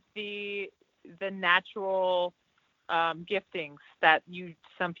the natural giftings that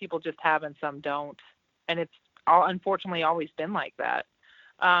some people just have and some don't, and it's unfortunately always been like that.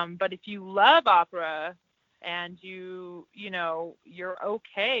 But if you love opera and you're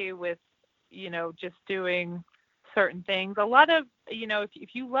okay with just doing certain things, a lot of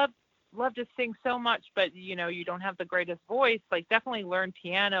if you love to sing so much, but you don't have the greatest voice, like definitely learn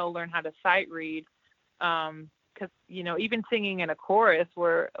piano, learn how to sight read. Because even singing in a chorus,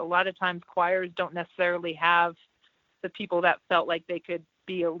 where a lot of times choirs don't necessarily have the people that felt like they could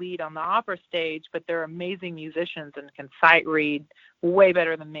be a lead on the opera stage, but they're amazing musicians and can sight read way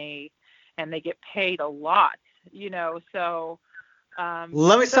better than me, and they get paid a lot. So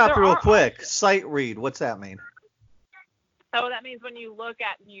let me stop you real quick. Sight read, what's that mean? So that means when you look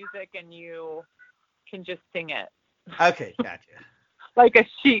at music and you can just sing it. Okay, gotcha. Like a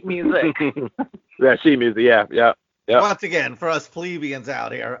sheet music. Yeah, sheet music. Yeah. Yep. Once again, for us plebeians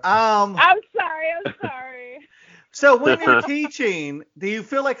out here. I'm sorry. So when you're teaching, do you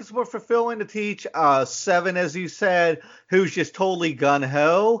feel like it's more fulfilling to teach 7, as you said, who's just totally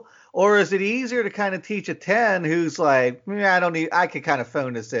gun-ho? Or is it easier to kind of teach a 10 who's like, I could kind of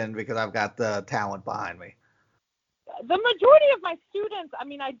phone this in because I've got the talent behind me? The majority of my students, I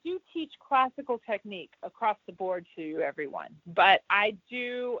mean, I do teach classical technique across the board to everyone, but I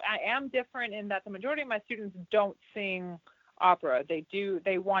am different in that the majority of my students don't sing opera.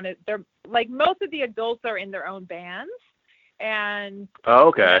 They're like, most of the adults are in their own bands, and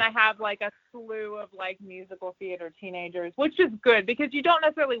then I have like a slew of like musical theater teenagers, which is good because you don't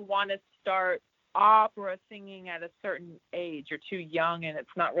necessarily want to start opera singing at a certain age. You're too young and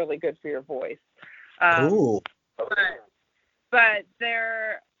it's not really good for your voice. Ooh. But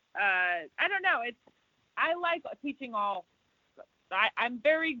they're, I don't know. I like teaching all. I'm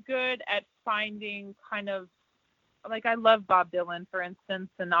very good at finding kind of, like, I love Bob Dylan, for instance,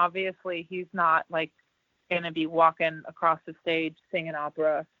 and obviously he's not like going to be walking across the stage singing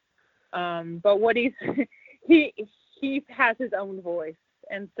opera. But what he has his own voice,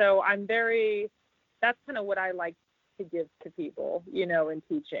 and so that's kind of what I like to give to people, in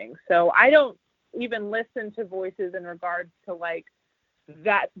teaching. So I don't even listen to voices in regards to like,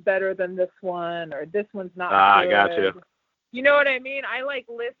 that's better than this one, or this one's not good. Gotcha. You know what I mean? I like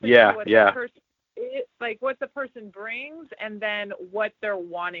listen to what the person, what the person brings, and then what they're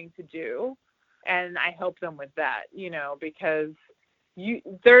wanting to do, and I help them with that, because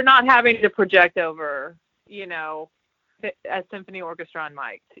they're not having to project over, a symphony orchestra on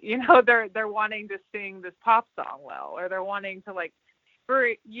mic. They're wanting to sing this pop song well, or they're wanting to like,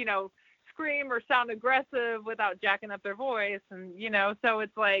 scream or sound aggressive without jacking up their voice, and so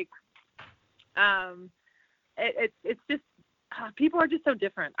it's like, it's just, people are just so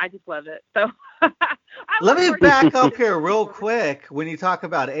different. I just love it. So let me back up here real quick. When you talk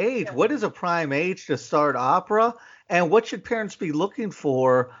about age, what is a prime age to start opera, and what should parents be looking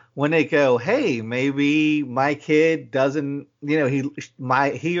for when they go, hey, maybe my kid doesn't,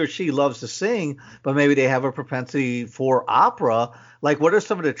 he or she loves to sing, but maybe they have a propensity for opera. Like, what are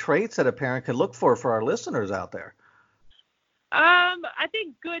some of the traits that a parent could look for our listeners out there? I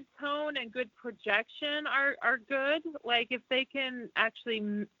think good tone and good projection are good. Like, if they can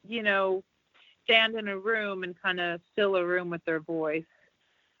actually, stand in a room and kind of fill a room with their voice.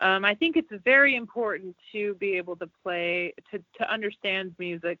 I think it's very important to be able to play, to understand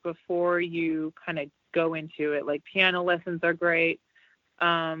music before you kind of go into it. Like, piano lessons are great.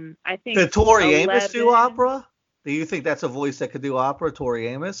 I think. Did Tori Amos do opera? Do you think that's a voice that could do opera, Tori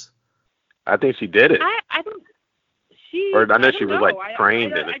Amos? I think she did it. I don't. I know she was like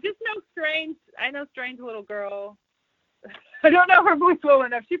trained in it. I just know Strange. I know Strange little girl. I don't know her voice well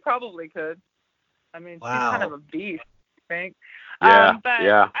enough. She probably could. I mean, she's kind of a beast, I think. Yeah. But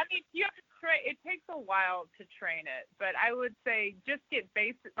yeah. I mean, you have to train. It takes a while to train it, but I would say just get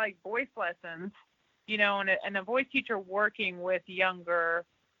basic, like, voice lessons, and a voice teacher working with younger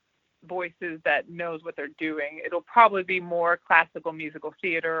voices that knows what they're doing. It'll probably be more classical musical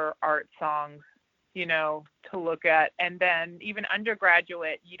theater, art songs, to look at. And then even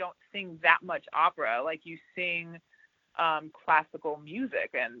undergraduate, you don't sing that much opera. Like, you sing classical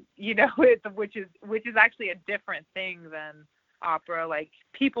music, and which is actually a different thing than opera. Like,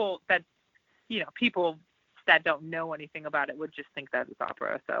 people that don't know anything about it would just think that it's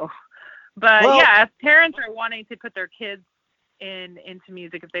opera. So, but if parents are wanting to put their kids into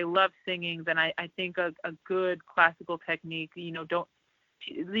music, if they love singing, then I think a good classical technique,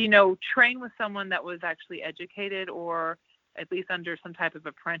 train with someone that was actually educated, or at least under some type of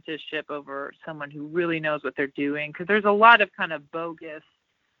apprenticeship over someone who really knows what they're doing. Because there's a lot of kind of bogus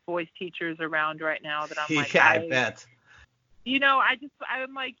voice teachers around right now that I'm like, I bet.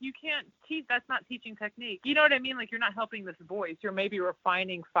 I'm like, you can't teach. That's not teaching technique. You know what I mean? Like, you're not helping this voice. You're maybe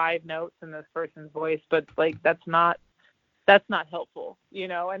refining 5 notes in this person's voice, but like, that's not helpful,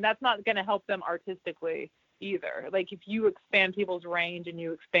 and that's not going to help them artistically either. Like, if you expand people's range and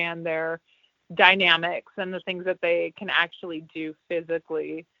you expand their dynamics and the things that they can actually do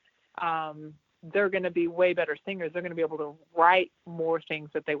physically, they're going to be way better singers. They're going to be able to write more things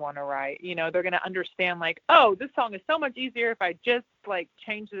that they want to write. They're going to understand, like, oh, this song is so much easier if I just like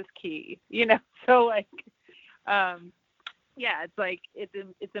change this key, so like, it's like,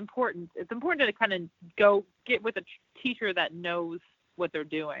 it's important. It's important to kind of go get with a teacher that knows what they're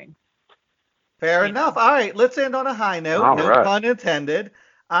doing. Fair enough. All right, let's end on a high note. All no right. pun intended.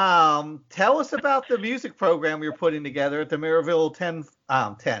 Tell us about the music program you're putting together at the Maryville 10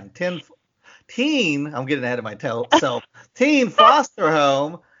 I'm getting ahead of myself, teen foster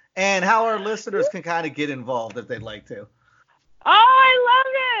home, and how our listeners can kind of get involved if they'd like to. Oh, I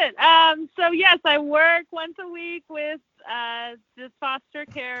love it. So yes, I work once a week with this foster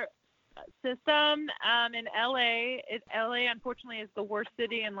care system in LA. LA, unfortunately, is the worst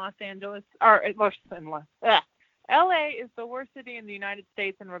city in Los Angeles, LA is the worst city in the United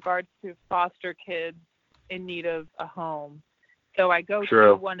States in regards to foster kids in need of a home. So I go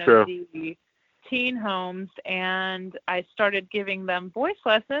to one of the teen homes, and I started giving them voice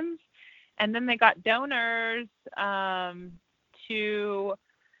lessons, and then they got donors to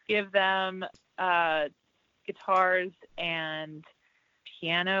give them guitars and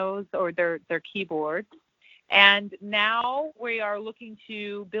pianos or their keyboards. And now we are looking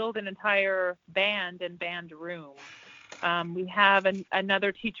to build an entire band and band room. We have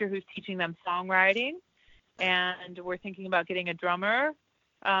another teacher who's teaching them songwriting, and we're thinking about getting a drummer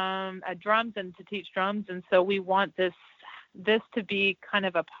at drums and to teach drums. And so we want this to be kind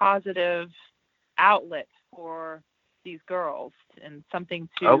of a positive outlet for these girls and something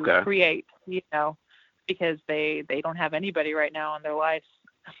to create, because they don't have anybody right now in their lives.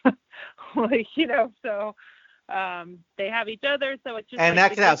 So they have each other, so it's just. And that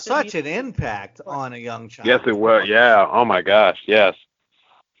could have such an impact on a young child. Yes, it will. Yeah. Oh my gosh. Yes.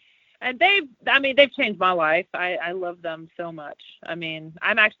 And they've changed my life. I love them so much. I mean,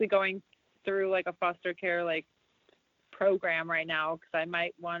 I'm actually going through like a foster care like program right now because I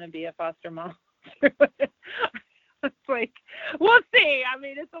might want to be a foster mom. It's like, we'll see. I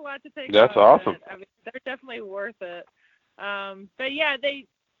mean, it's a lot to take. That's awesome. I mean, they're definitely worth it. But yeah,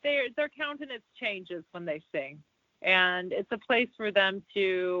 their countenance changes when they sing, and it's a place for them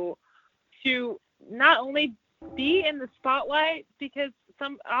to not only be in the spotlight, because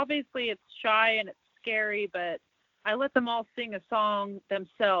obviously it's shy and it's scary, but I let them all sing a song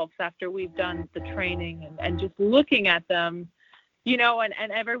themselves after we've done the training, and just looking at them, and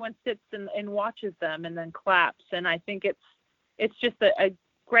everyone sits and watches them and then claps. And I think it's just a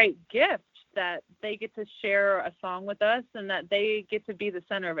great gift that they get to share a song with us, and that they get to be the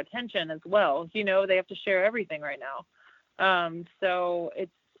center of attention as well. They have to share everything right now. So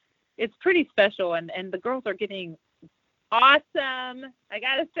it's pretty special, and the girls are getting awesome. I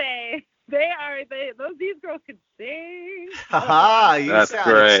gotta say, these girls can sing. That's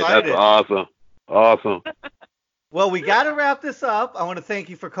great. Excited. That's awesome. Well, we got to wrap this up. I want to thank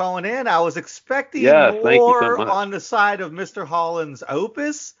you for calling in. I was expecting thank you so more much. on the side of Mr. Holland's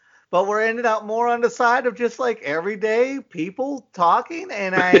opus, but we're ended up more on the side of just like everyday people talking.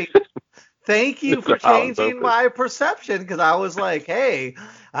 And I thank you for changing my perception, because I was like, hey,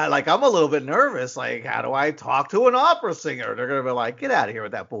 I'm a little bit nervous. Like, how do I talk to an opera singer? They're going to be like, get out of here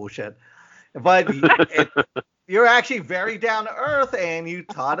with that bullshit. But you're actually very down to earth, and you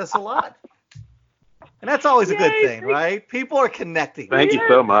taught us a lot. And that's always a good thing, right? People are connecting. Thank you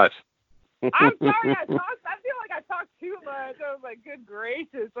so much. I'm sorry I feel like I talked too much. I was like, good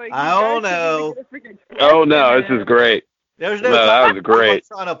gracious. Like, I don't know. Oh, no, this is great. There's no that was great.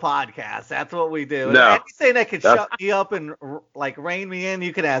 on a podcast. That's what we do. No, anything that can shut me up and like rein me in,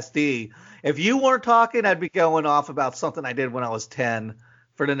 you can ask Dee. If you weren't talking, I'd be going off about something I did when I was 10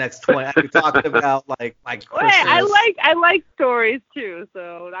 for the next 20. I'd be talking about like my Christmas. I like stories too,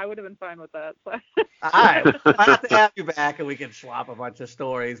 so I would have been fine with that. All right, I have to have you back and we can swap a bunch of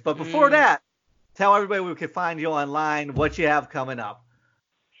stories. But before that, tell everybody we can find you online, what you have coming up.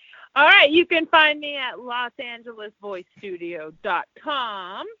 All right, you can find me at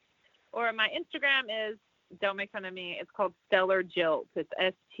LosAngelesVoiceStudio.com, or my Instagram is, don't make fun of me, it's called Stellar Jilt. It's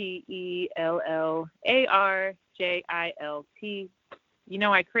STELLARJILT.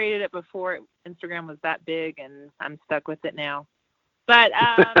 I created it before Instagram was that big, and I'm stuck with it now. But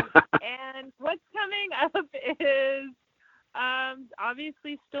and what's coming up is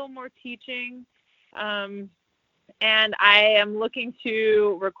obviously still more teaching. And I am looking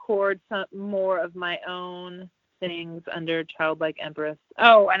to record some more of my own things under Childlike Empress.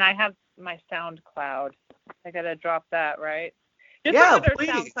 Oh, and I have my SoundCloud. I gotta drop that, right? Just under please.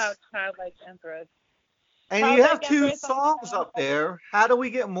 SoundCloud, Childlike Empress. And you have 2 songs up there. How do we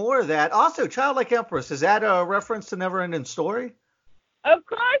get more of that? Also, Childlike Empress, is that a reference to Neverending Story? Of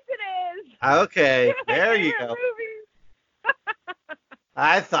course it is. Okay, there you go.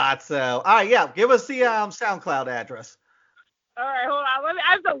 I thought so. All right, yeah. Give us the SoundCloud address. All right, hold on.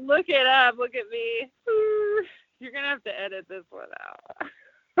 I have to look it up. Look at me. You're going to have to edit this one out.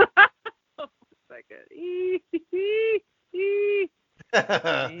 Hold a second.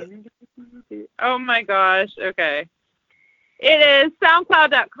 Oh, my gosh. Okay. It is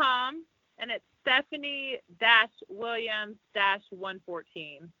SoundCloud.com, and it's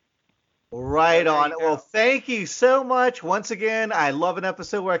Stephanie-Williams-114. Right So there on. you Well, go. thank you so much. Once again, I love an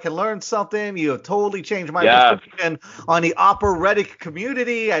episode where I can learn something. You have totally changed my Yes. perception on the operatic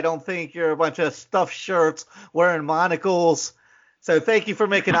community. I don't think you're a bunch of stuffed shirts wearing monocles. So thank you for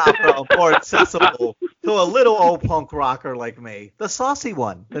making opera more accessible to a little old punk rocker like me. The saucy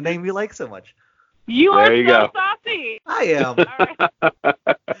one, the name you like so much. You There are you so go. saucy. I am. All right.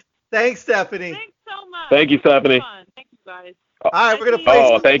 Thanks, Stephanie. Thanks so much. Thank you, This was Stephanie. fun. Thank you, guys. All right, we're going to Thank play you.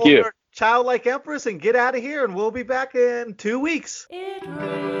 some thank you. more Childlike Empress and get out of here, and we'll be back in 2 weeks. It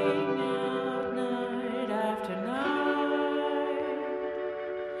rang out night after night,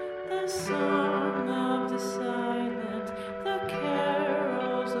 the song of the silent, the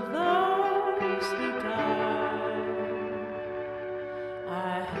carols of those who died.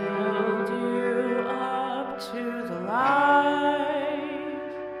 I held you up to the light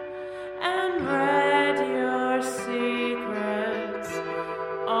and read your secrets,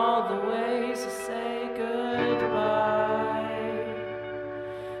 all the ways to say goodbye.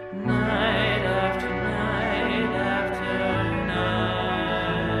 Night after night after night,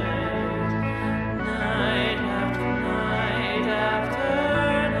 night after night after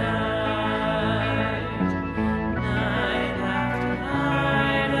night, night after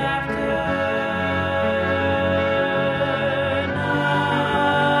night after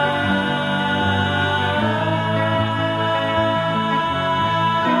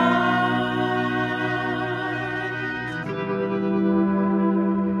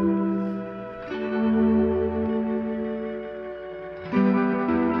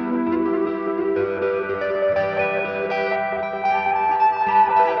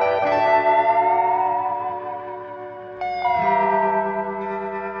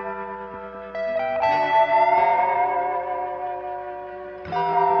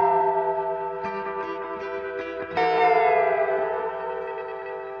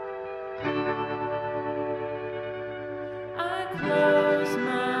I close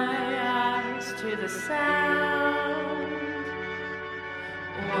my eyes to the sound.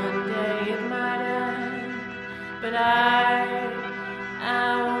 One day it might end, but I